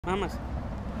Mamas,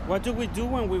 what do we do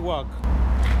when we walk?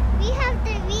 We don't have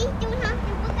to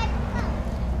look at the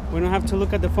phone. We don't have to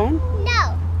look at the phone?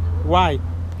 No, Why?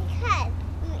 because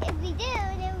if we do,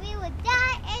 then we would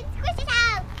die and squish it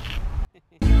out.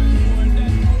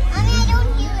 Mommy, I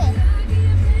don't hear it.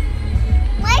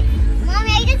 What?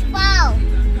 Mommy, I just fall.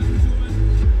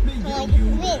 So I just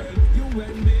win.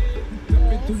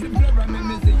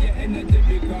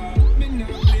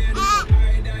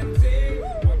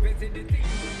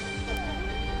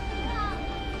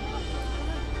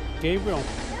 Gabriel.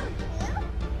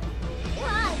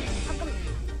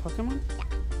 Pokemon?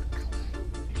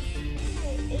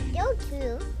 Go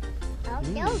to. I'll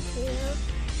go to.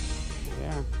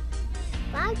 Yeah.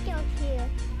 I'll go to.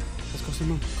 Let's go see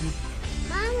Mom. Come on.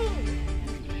 Mommy,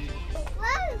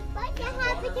 what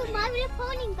happened to my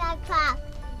pony backpack?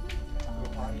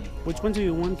 Which one do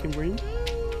you want, Kimberly?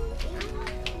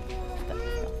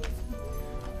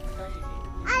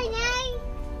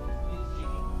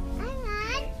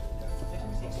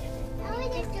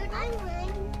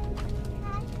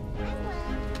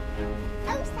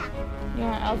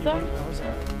 Yeah, Elsa? Elsa.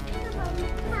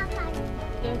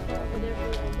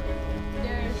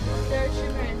 There's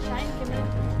Shimmer and Shine. Come in.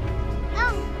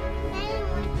 Oh,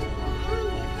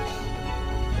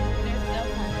 There's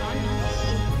Elsa and Anya.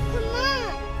 come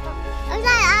on.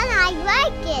 I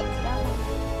like it. That one.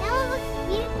 That one looks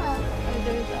beautiful. Oh,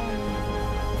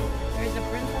 there's a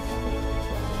princess.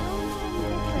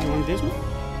 You want this one?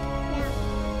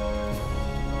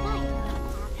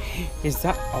 Yeah. Is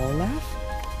that Olaf?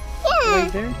 Yeah.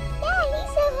 Right there? Yeah,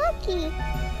 he's so lucky.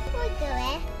 We'll do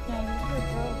it. Yeah, these are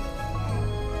girls.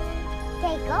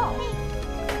 They go.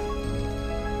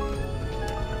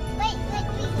 Wait, we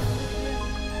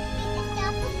can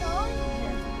stop the gold.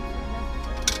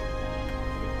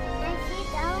 And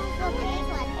she's out for big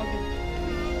one. Okay.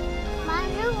 My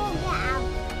room will get out.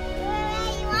 Where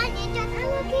you want it? Just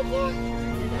look at you.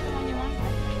 Is that the one you want?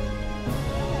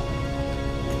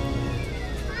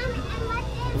 Mom, and what's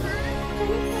this,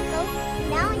 Mom?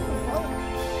 Now we can go.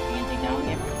 You can take that one,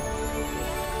 Gabriel?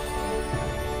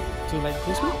 Do you like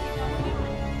this one?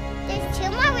 There's two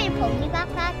more with pony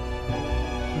backpack.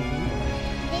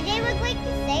 Did they look like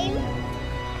the same?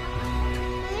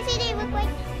 Let me see, they look like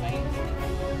the same.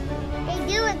 They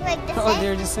do look like the Oh, same.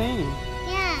 they're the same.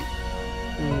 Yeah.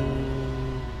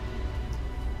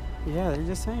 Yeah, they're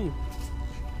the same.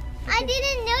 I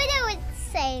didn't know they were the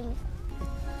same.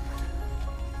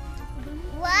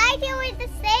 Why they were the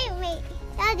same? Wait,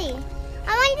 Daddy. I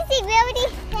want to see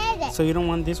Gravity's head. So you don't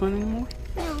want this one anymore?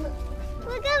 No.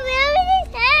 Look at Gravity's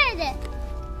head.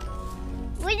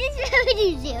 What is Gravity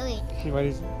doing? What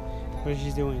is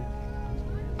she doing?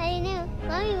 I don't know.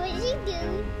 Mommy, what is she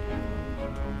doing?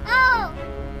 Oh!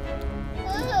 Oh,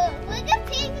 look at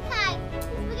Pink Pie.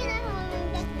 Look at that one.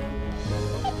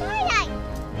 Look at Twilight.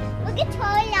 Look at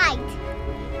Twilight.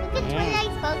 Look at Yeah.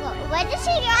 Twilight's photo. What does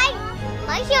she like?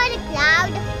 Why is she on a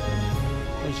cloud?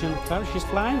 Is she on the cloud? She's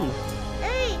flying.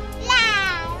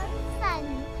 Cloud. Sun.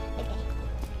 Okay.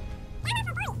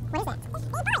 What is that?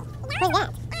 What is that?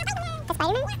 A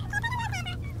Spider-Man?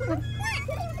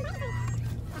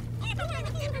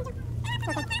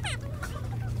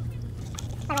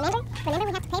 Remember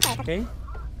we have to pay for it. Okay?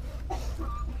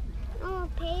 Oh,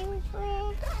 pay for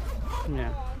it?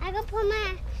 Yeah. I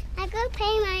go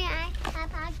pay my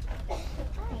iPad.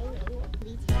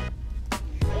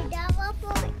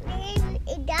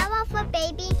 Is that one for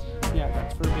baby? Yeah,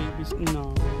 that's for babies.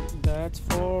 No, that's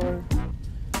for...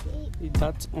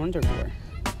 That's underwear.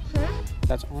 Huh?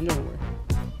 That's underwear.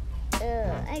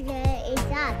 Okay, it's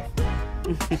that.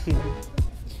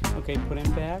 Okay, put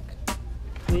him back,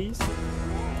 please.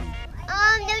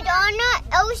 There's Anna,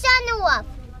 Elsa, and the wolf.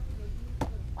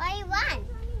 What do you want?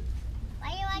 Why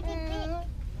do you want this big?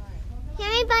 Can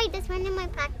we buy this one in my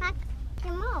backpack?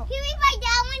 Come on. Can we buy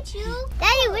that one too?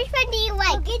 Daddy, which one do you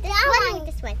like? This one or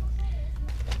this one?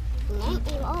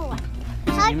 Oh.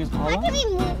 His name is How Olaf? can we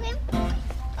move him?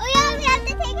 Oh yeah, we have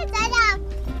to take his head off.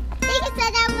 Take his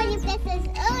head off when you press this.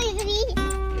 Oh, you can eat.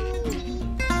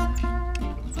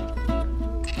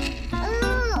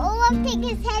 Oh, Olaf, take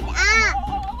his head off.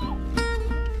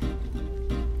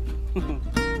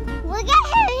 Look at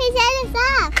him, his head is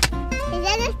off. His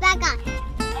head is back on.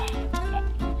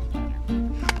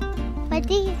 What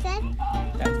did he say?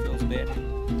 That feels bad.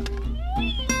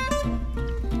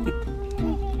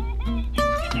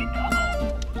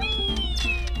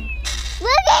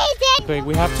 Look at his head. Okay,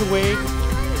 we have to wait.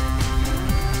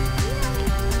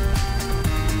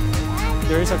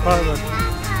 There is a car, but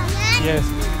yes.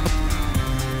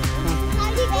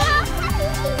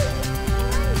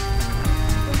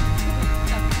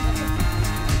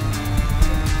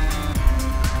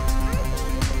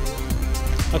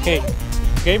 Okay,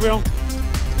 Gabriel.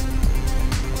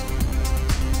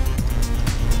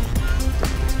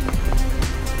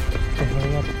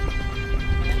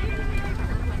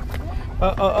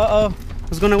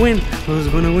 Who's gonna win? Who's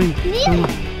gonna win? Come on.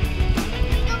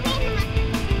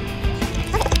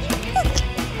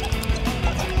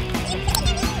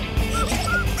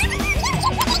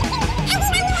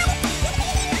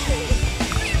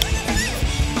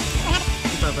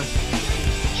 Papa.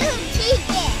 You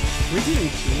cheated. We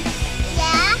didn't cheat.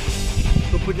 Yeah.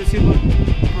 Who put the silver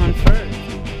on first?